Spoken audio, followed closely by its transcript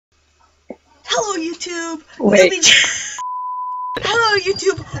Hello YouTube! Wait. Hello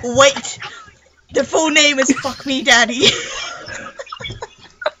YouTube! Wait! The full name is Fuck Me Daddy.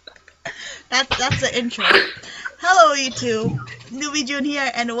 That's the intro. Hello YouTube! Newbie Jun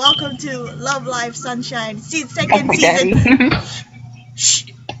here and welcome to Love Live Sunshine second season. Shh!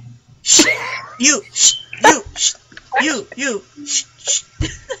 Shh! You! Shh! You! Shh! You! Shh! Shh!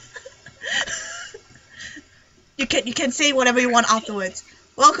 You can say whatever you want afterwards.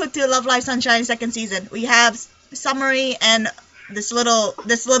 Welcome to Love Live Sunshine second season. We have Summary and this little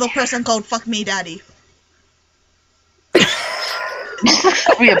person called Fuck Me Daddy. We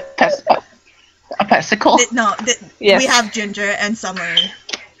have a pesicle. Yes. We have Ginger and Summary.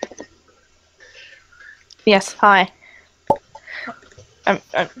 Yes, hi. I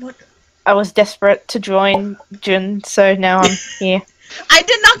was desperate to join Jun, so now I'm here. I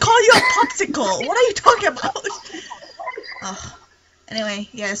did not call you a popsicle! What are you talking about? Oh. Anyway,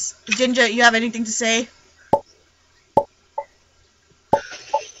 yes. Ginger, you have anything to say?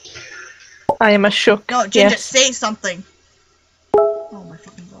 I am a shook. No, Ginger, yes. say something. Oh my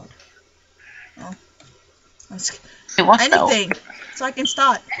fucking god. Oh. Anything, so I can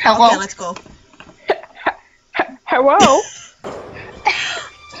start. Hello? Okay, let's go. Hello?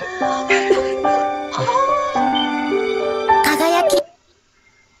 Oh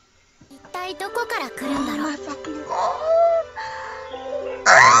my fucking god.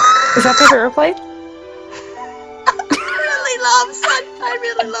 Is that the hero play? I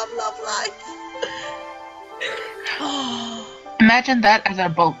really love Love Live. Imagine that as our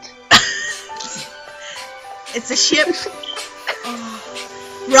boat. It's a ship.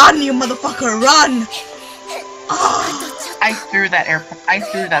 Oh. Run, you motherfucker, run! Oh. I threw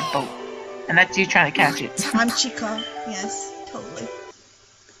that boat, and that's you trying to catch it. I'm Chica. Yes, totally.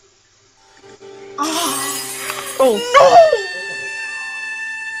 Oh no!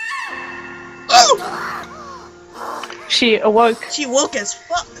 She awoke. She woke as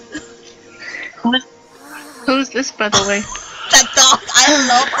fuck. Who's this, by the way? That dog. I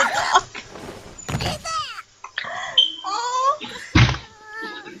love the dog. Oh.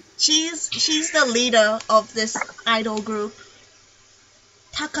 She's the leader of this idol group.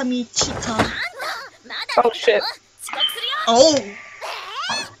 Takami Chika. Oh shit. Oh.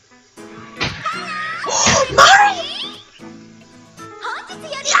 Mari!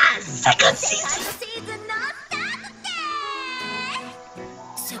 Yes! Second season!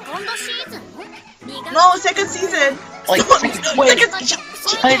 No, second season! Like, second season!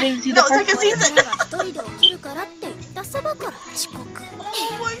 I didn't see the first second season!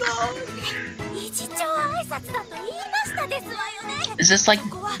 Oh my god! Is this like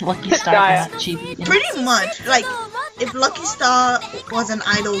Lucky Star? Pretty much. Like, if Lucky Star was an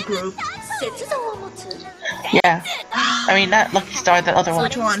idol group. Yeah. I mean, not Lucky Star, the other one.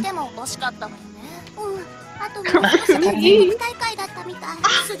 Which one?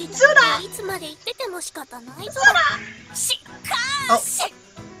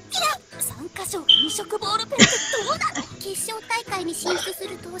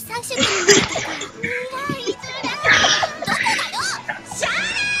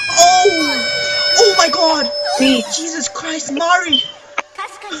 Oh my god! Jesus Christ, Mari!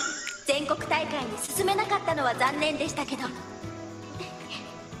 全国大会に進めなかったのは残念でしたけど、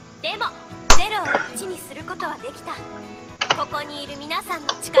でも0を1にすることはできた。ここにいる皆さん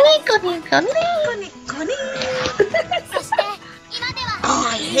の力で。そして今では。Oh,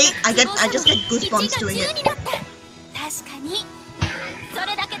 I just get goosebumps doing it. 確かにそ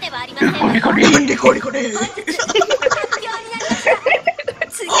れだけではありません。これ。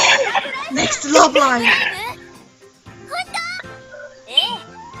Next Love Live.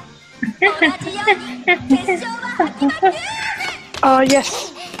 Oh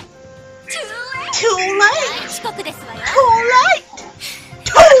yes. Too late.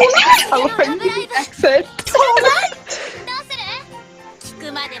 I said. Too late.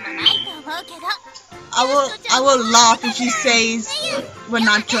 I will laugh if she says we're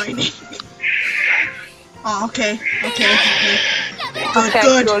not joining. Oh, okay.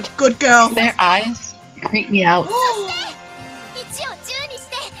 Good girl. Their eyes creep me out.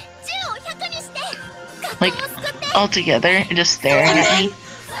 Like, all together and just staring at me.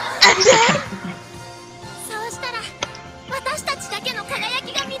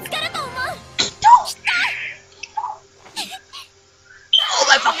 Oh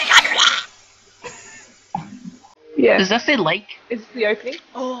my fucking god! Yeah. Does that say like? Is the opening?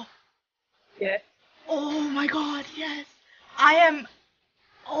 Oh. Yeah. Oh my god, yes. I am.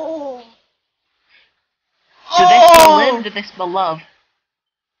 Oh. Do they still live? Do they spell love?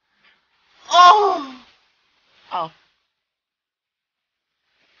 Oh. Oh.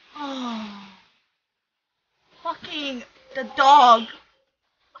 Oh. The dog.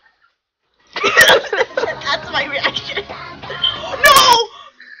 That's my reaction. No!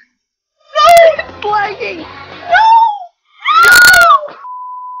 No! It's lagging. No! No!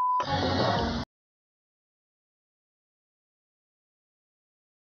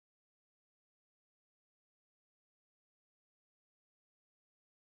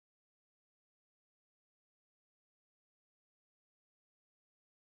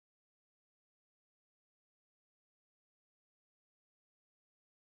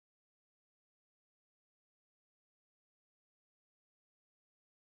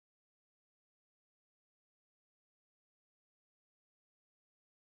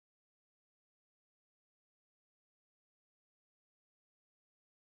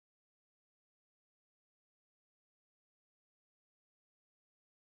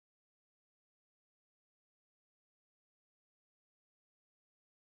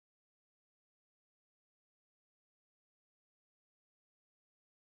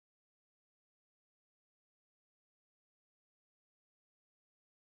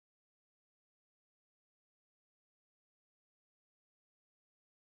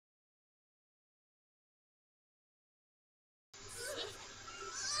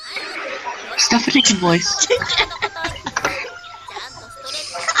 Stephanie can voice.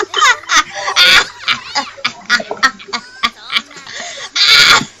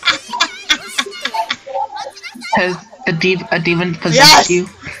 Has a demon possessed you?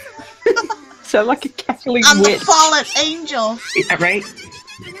 So like a Catholic I'm witch. the fallen angel. Yeah, right?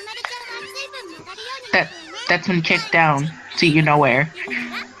 That's when kicked down, so you know where.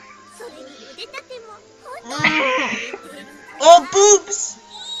 Oh, boobs!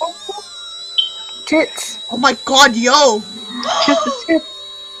 Tits. Oh my god, yo! Just a tip.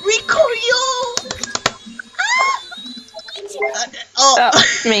 Rico, yo! Oh,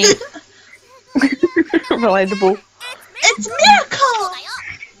 Me. Relatable. it's Miracle!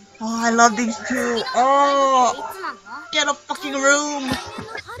 Oh, I love these two. Oh, get a fucking room.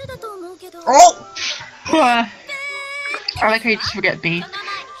 Oh! I like how you just forget me.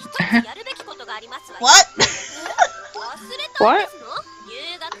 What? What?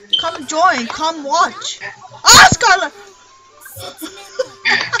 Come join, come watch. Ah, Scarlet!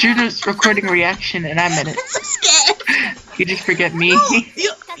 Juno's recording a reaction and I'm in it. I'm so scared. You just forget me. No,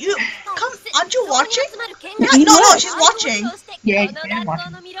 you, come, aren't you watching? Yeah, no, she's watching. Yeah, I'm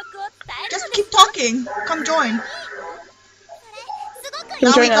watching. Just keep talking. Come join.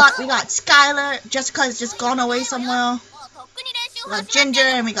 Now Join us. we got Skylar. Jessica has just gone away somewhere. We got Ginger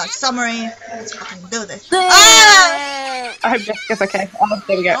and we got Summary. Let's fucking do this. Ah! I hope Jessica's okay. Oh,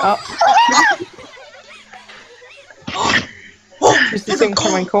 there we go. Oh, Oh, she's there's just a doing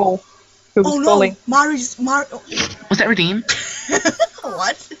someone goal. cool. Who was Oh no, falling. Mari's oh. Was that redeemed?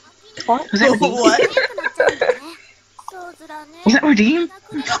 What? What? Was that redeemed? What? Was that redeemed?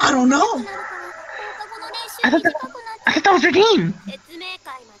 I don't know. I thought that was redeemed.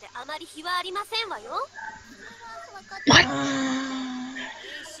 What?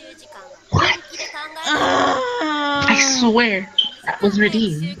 What? I swear that was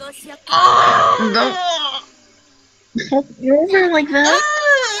redeemed. No. You're over like that?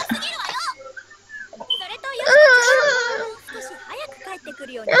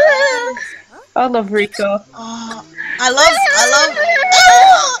 I love Rico. I love.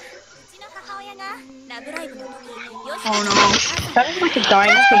 Oh no. That is like a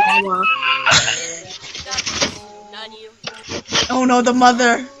dying chihuahua. Oh no, the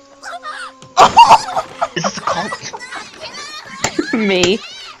mother. Is this a cult? Me.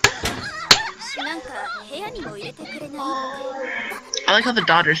 I like how the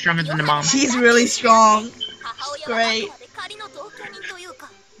daughter is stronger than the mom. She's really strong. Great.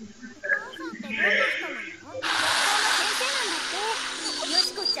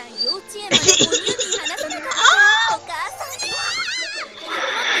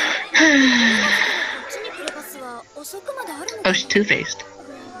 Oh, she's two-faced.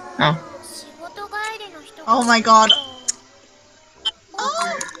 Oh. Oh my god.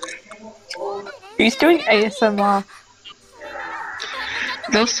 Who's doing ASMR?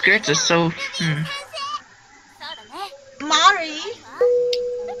 Those skirts are so... Mari.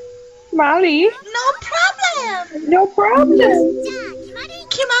 Molly? No problem. No problem.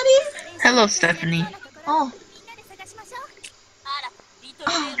 Kimari. Hello, Stephanie. Oh.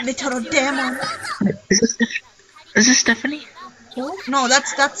 Oh, little demon. Is this Stephanie? No,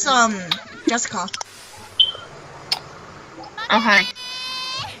 that's Jessica. Oh, hi.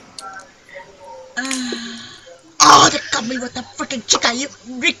 Oh, they got me with the freaking chica. You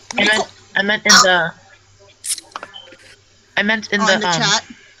Rico. I meant in the in the chat.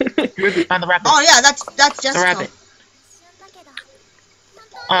 Ruby on the rabbit. Oh yeah, that's Jessica. The rabbit.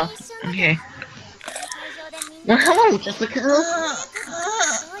 Oh, okay. Well, hello, Jessica.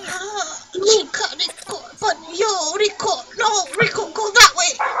 Chica, Rico, but yo, Rico, no, Rico, go that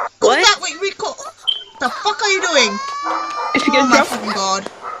way. Go What? that way, Rico. The fuck are you doing? Is she Oh gonna my jump? fucking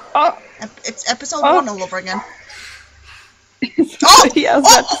god. Oh, It's episode Oh. 1 all over again. yeah, I was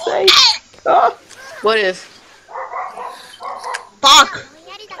about to say. Oh, What is? Bark!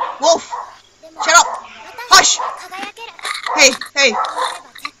 Wolf! Shut up! Hush! Hey, hey!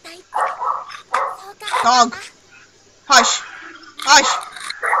 Dog! Hush! Hush!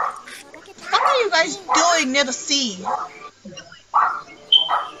 What are you guys doing near the sea?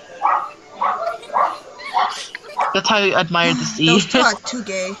 That's how you admire the sea. Those two are too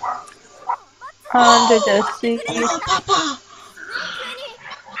gay. under the sea. Oh no, Papa!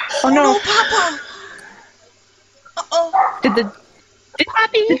 Oh No, no! Papa! Uh-oh. Did the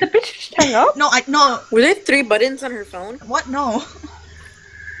bitch just hang up? No, no. Were there 3 buttons on her phone? What? No.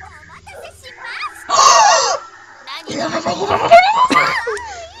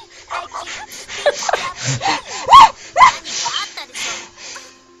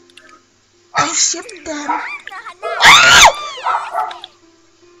 I shipped them.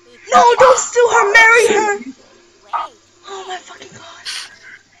 No, don't sue her, marry her. Oh my fucking god.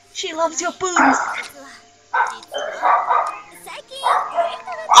 She loves your boobs.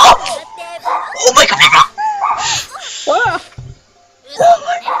 Oh my god. Wow! Oh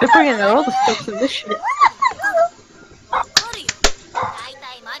my god. They're bringing out all the stuff in this shit.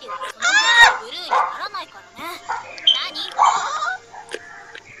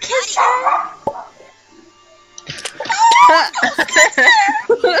 Kiss her.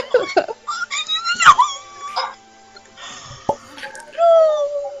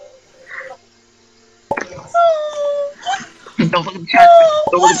 Don't look at the chat.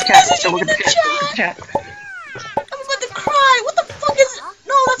 Don't look at the chat. Don't look at the chat. Don't look at the chat. I'm about to cry. What the fuck is it?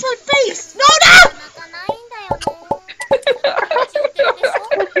 No, that's my face. No, no!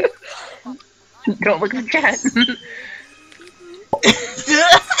 Don't look at the chat.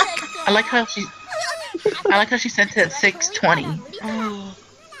 I like how she sent it at 6:20. Oh.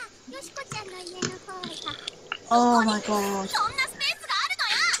 Oh my god.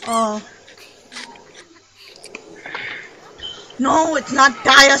 Oh. No, it's not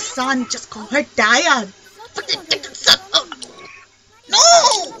Daya-san. Just call her Daya. No!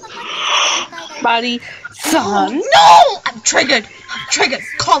 Body son. No! I'm triggered. I'm triggered.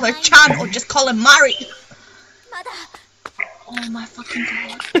 Call her Chan or just call her Mari. Oh my fucking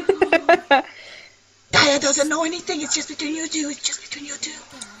god. Daya doesn't know anything. It's just between you two. It's just between you two.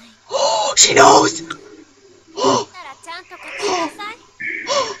 Oh, she knows.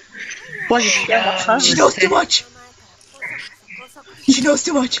 What is that? She knows too much. She knows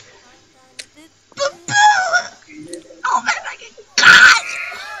too much. Oh my fucking god.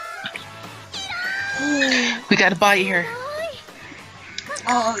 We gotta buy her.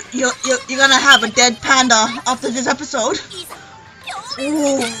 Oh, you're gonna have a dead panda after this episode.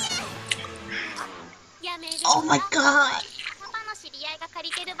 Ooh. Oh my god.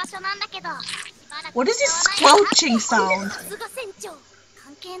 What is this squelching sound?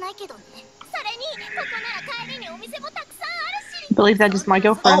 I believe that is my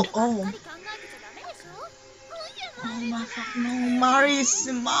girlfriend. Oh. Oh my fucking no, Mari,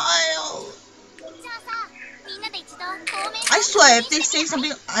 smile. I swear, if they say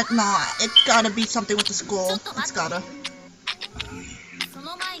something, nah, it's gotta be something with the school. It's gotta.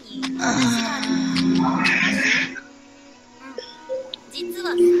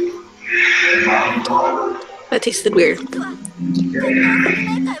 That tasted weird.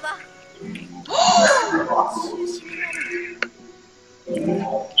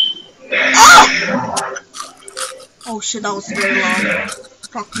 Oh shit, that was very long.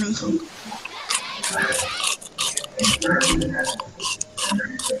 Fuck me.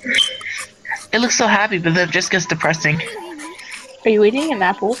 It looks so happy, but then it just gets depressing. Are you eating an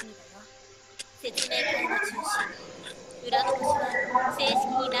apple?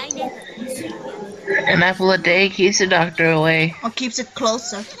 An apple a day keeps the doctor away. Or keeps it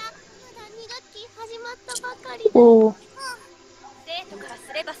closer. Ooh.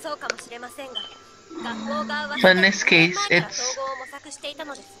 But in this case, it's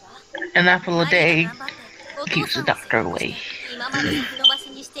an apple a day keeps the doctor away.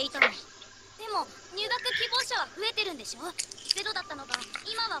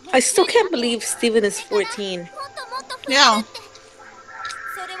 I still can't believe Steven is 14. Yeah.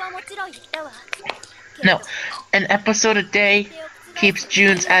 No, an episode a day keeps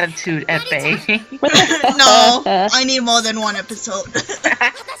June's attitude at bay. No, I need more than one episode.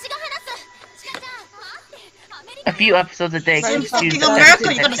 I few episodes a day. Like in Few fucking episodes America,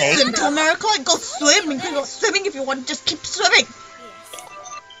 a you gotta day. swim to America and go swim. You can go swimming if you want. Just keep swimming.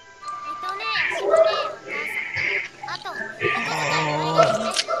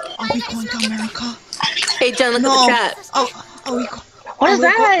 Are we going to America? Hey, Jen, look No. at the chat. Oh, are we? What is are we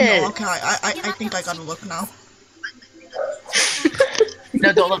that? No, okay. I think I gotta look now.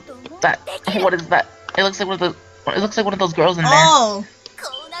 No, don't look. That. What is that? It looks like one of the. It looks like one of those girls in there. Oh.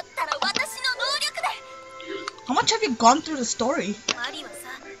 How much have you gone through the story?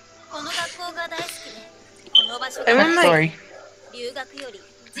 I'm in like Sorry.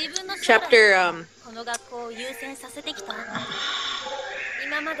 chapter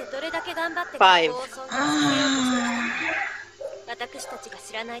 5.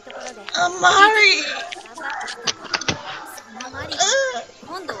 Amari.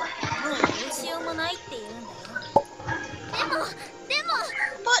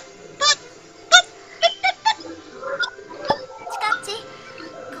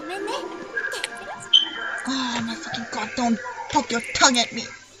 Oh my fucking god! Don't poke your tongue at me.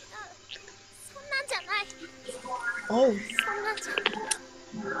 Oh.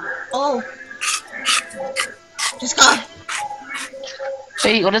 Oh. Jessica.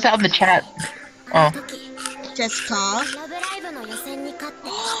 Hey, what is that in the chat? Oh. Jessica.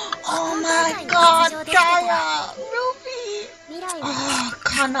 Oh my god, Daya. Ruby. Oh,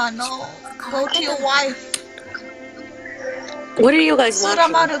 Kana, no. Go to your wife. What are you guys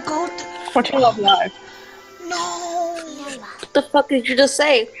watching? Suramaru, go to... Watching Love Live. No. What the fuck did you just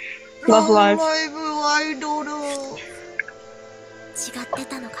say? Love Live. I don't know.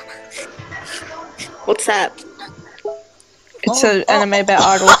 What's that? It's an anime about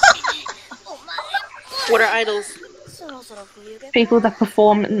idols. What are idols? People that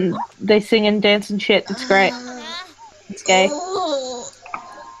perform and they sing and dance and shit. It's great. It's gay. Oh.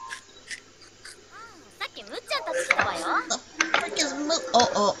 The frick is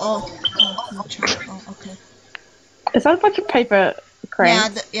oh, okay. Is that a bunch of paper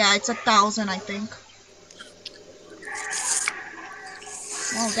cranes? Yeah, it's 1,000, I think.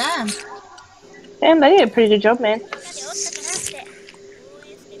 Oh, damn. Damn, they did a pretty good job, man.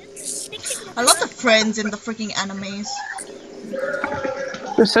 I love the friends in the freaking animes.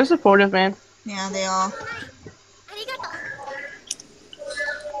 They're so supportive, man. Yeah, they are.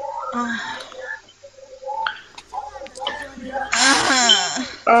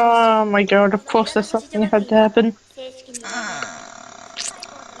 Oh my god, of course there's something had to happen.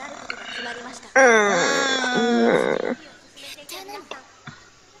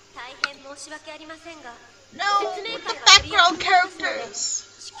 No, the background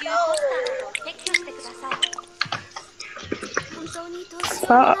characters. No.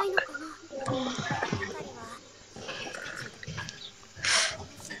 Fuck.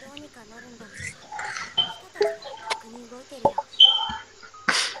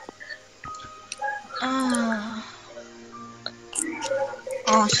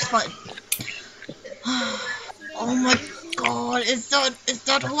 Oh, she's fine. Oh my god, is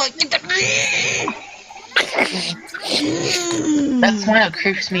that who I think that is? That smile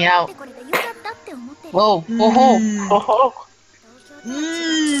creeps me out. Whoa, whoa, whoa,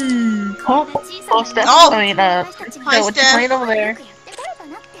 Oh, Steph. Oh. I mean, Hi, what you Steph. playing over there?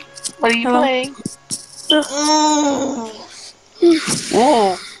 What are you playing? Oh.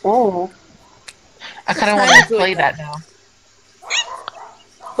 Whoa, whoa. I kind of want to play that now.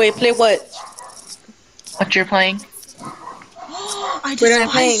 Wait, play what? What you're playing? I What am I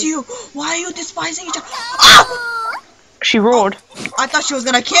despise playing? you. Why are you despising each other? Ah! She roared. I thought she was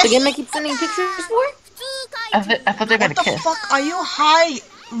gonna kiss. The game I keep sending pictures for? I thought they were What gonna the kiss. fuck? Are you high?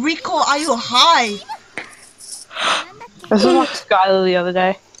 Rico, are you high? This was like Skylar the other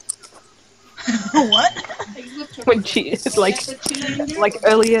day. What? When she like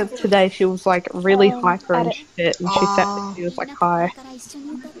earlier today, she was like really hyper and shit, and she said that she was like high.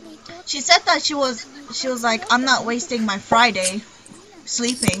 She said that she was like, I'm not wasting my Friday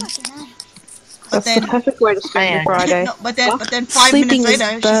sleeping. But That's then, the perfect way to spend your Friday. no, but then 5 Sleeping minutes is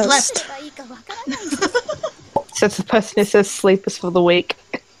later, she best. slept. So it's the person who says sleep is for the weak,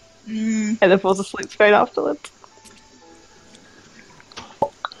 Mm. and then falls asleep straight afterwards.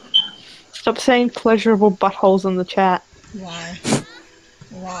 Stop saying pleasurable buttholes in the chat. Why?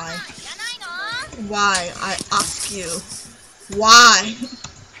 Why? Why? I ask you. Why?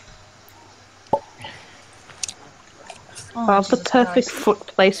 Oh, The Jesus perfect Christ. foot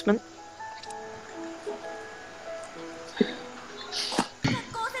placement.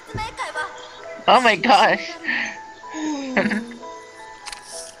 Oh my gosh.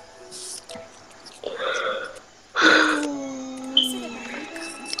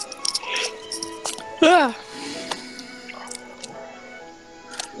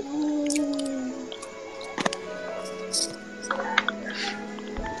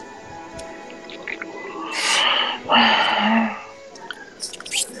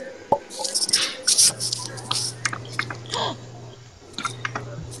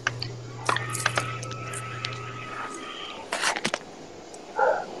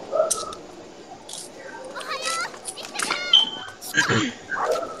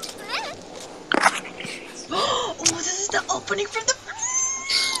 opening from the.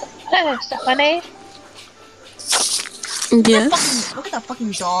 Hello, Stephanie. Yes. Look at that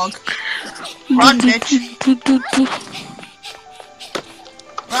fucking dog. Run, bitch.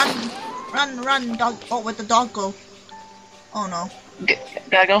 Run, dog. Oh, where'd the dog go? Oh no.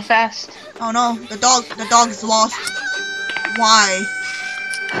 Gotta go fast. Oh no, the dog's lost. Why?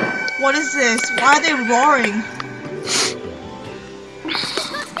 What is this? Why are they roaring?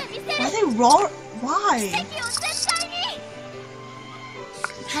 Why are they roar? Why?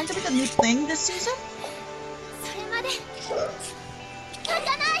 Trying to be the new thing this season?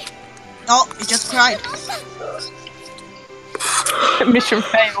 Oh, it just cried. Mission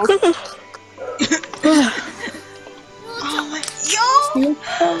failed. Oh my, yo!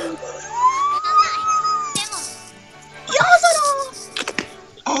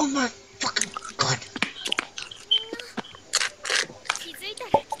 Oh my fucking god.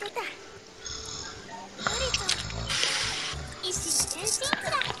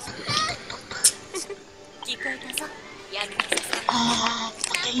 Oh,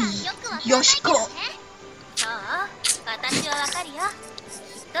 fucking Yoshiko.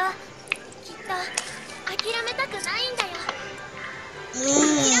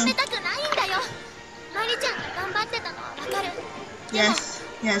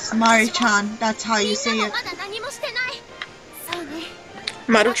 Yes, Mari-chan, that's how you say it.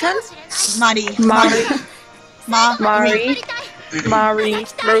 Maru-chan? Mari.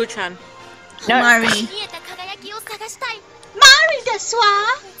 Maru-chan. No. Mari desu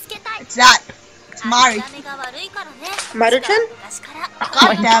wa? It's that. It's Mari. Maru-chan?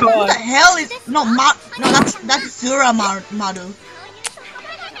 God damn, who the hell is... No, that's Zura Maru.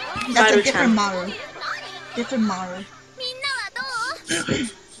 That's a different Maru. Different Maru.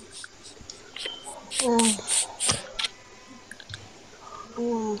 Oh.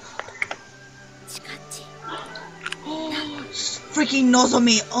 Oh. Oh. Freaking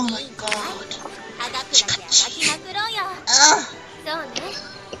Nozomi. Oh my god. Chikachi.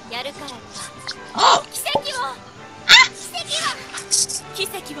 Oh.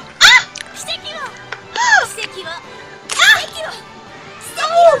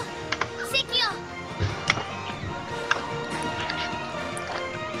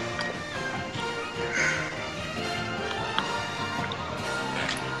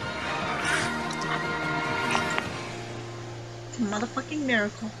 Motherfucking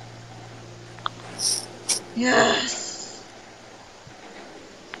miracle. Yes.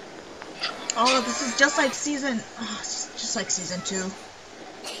 Oh, this is just like season. Oh, it's just like season 2.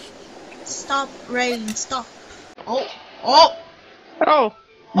 Stop, rain, stop. Oh.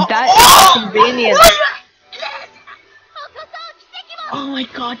 That's convenient. Oh my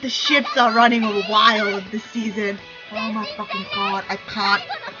god, the ships are running wild this season. Oh my fucking god, I can't.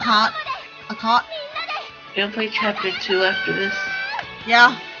 We'll play chapter 2 after this.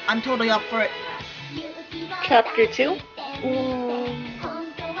 Yeah, I'm totally up for it. Chapter 2?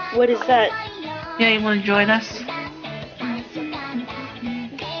 What is that? Yeah, you wanna join us?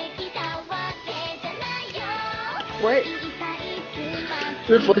 What?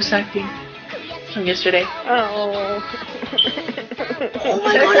 The voice acting from yesterday. Oh. Oh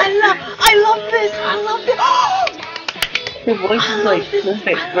my god, I love this. Your voice is like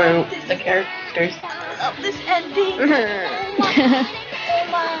perfect for the characters. I love this ending.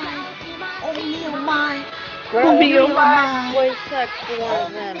 Oh my. Voice acts for one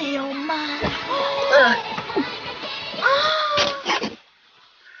of them.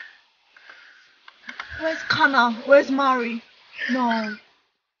 Where's Kana? Where's Mari? No.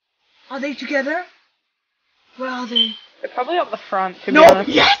 Are they together? Where are they? They're probably up the front, to be No! honest.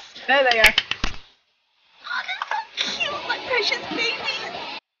 Yes! There they are. Oh, they're so cute, my precious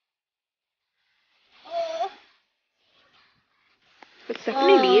babies! Oh. Did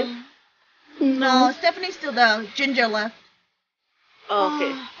Stephanie leave? No, Stephanie's still there. Ginger left. Oh,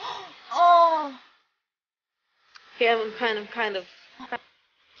 okay. Oh. Okay, I'm kind of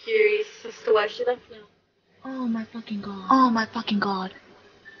curious as to why she left now. Oh my fucking god.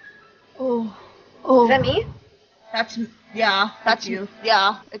 Oh. Is that me? That's you. Yeah,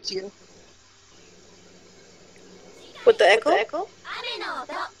 it's you. With the echo?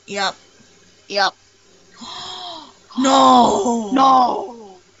 Yep. No.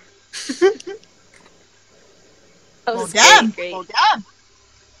 Oh damn. Great.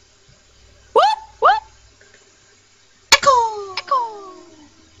 What? Echo.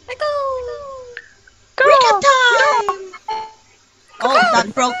 Recap time. Oh,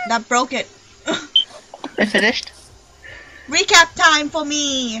 that broke it. I finished. Recap time for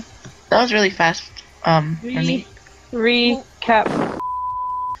me. That was really fast. For me. Recap.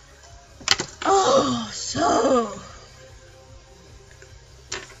 Oh, so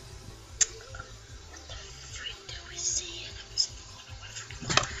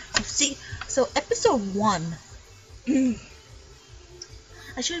episode 1.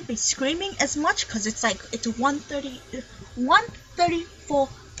 I shouldn't be screaming as much because it's 1:34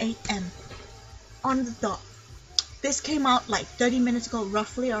 a.m. on the dot. This came out like 30 minutes ago,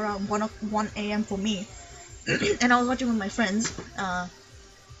 roughly around 1 a.m. for me. And I was watching with my friends.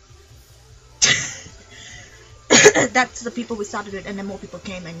 That's the people we started with, and then more people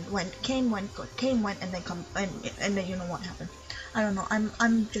came and went, and then and then you know what happened. I don't know.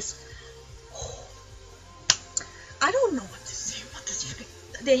 I'm just. I don't know what to say.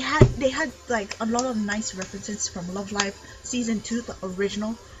 They had like a lot of nice references from Love Live season 2, the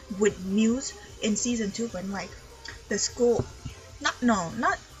original, with Muse in season 2 when like the school, not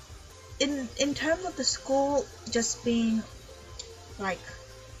in terms of the school just being like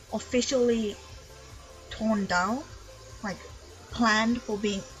officially torn down, like planned to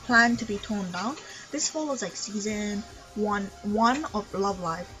be torn down. This follows like season one of Love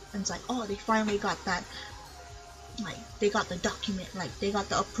Live, and it's like, oh, they finally got that, like they got the document, like they got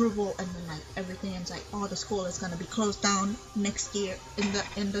the approval, and then like everything, and it's like, oh, the school is gonna be closed down next year, in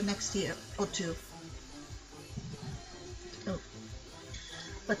the next year or two. Oh.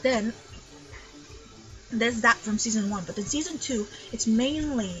 But then there's that from season 1, but in season 2 it's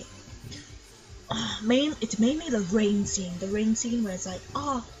mainly the rain scene where it's like,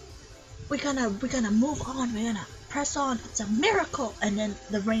 oh, we're gonna move on, we're gonna press on, it's a miracle. And then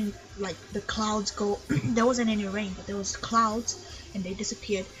the rain, like the clouds go there wasn't any rain, but there was clouds and they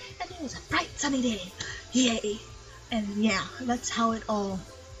disappeared, and it was a bright sunny day, yay. And yeah, that's how it all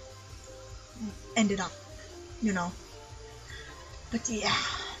ended up, you know. But yeah,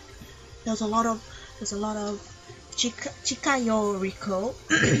 there's a lot of Chika Yoriko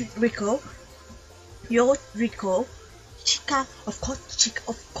Rico, Chika, of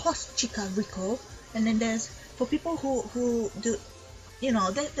course Chika Rico. And then there's, for people who do, you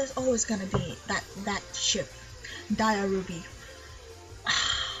know, there's always gonna be that ship, Daya Ruby.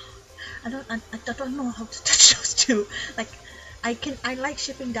 I don't know how to touch those two. Like I like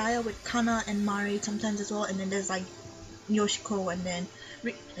shipping Daya with Kana and Mari sometimes as well, and then there's like Yoshiko, and then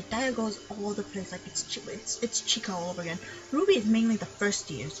like Daya goes all over the place, like it's Chika all over again. Ruby is mainly the first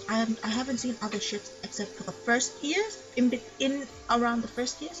years. I haven't seen other ships except for the first years, in around the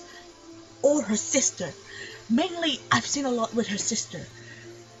first years, or her sister. Mainly I've seen a lot with her sister.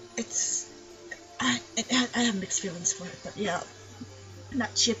 I have mixed feelings for it, but yeah,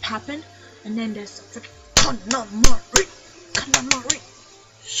 that ship happened, and then there's the freaking Kanamari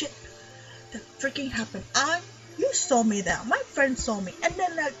shit that freaking happened. You saw me there, my friend saw me, and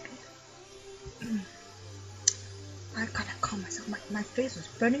then like I gotta calm myself. My face was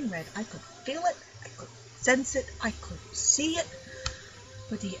burning red. I could feel it, I could sense it, I could see it.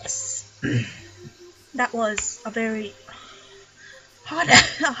 But yes, that was a very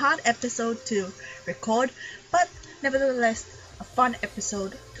hard episode to record, but nevertheless a fun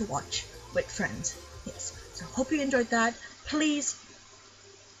episode to watch with friends. Yes, so hope you enjoyed that. Please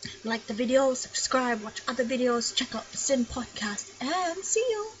like the video, subscribe, watch other videos, check out the Sin podcast, and see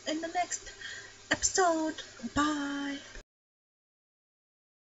you in the next episode. Bye.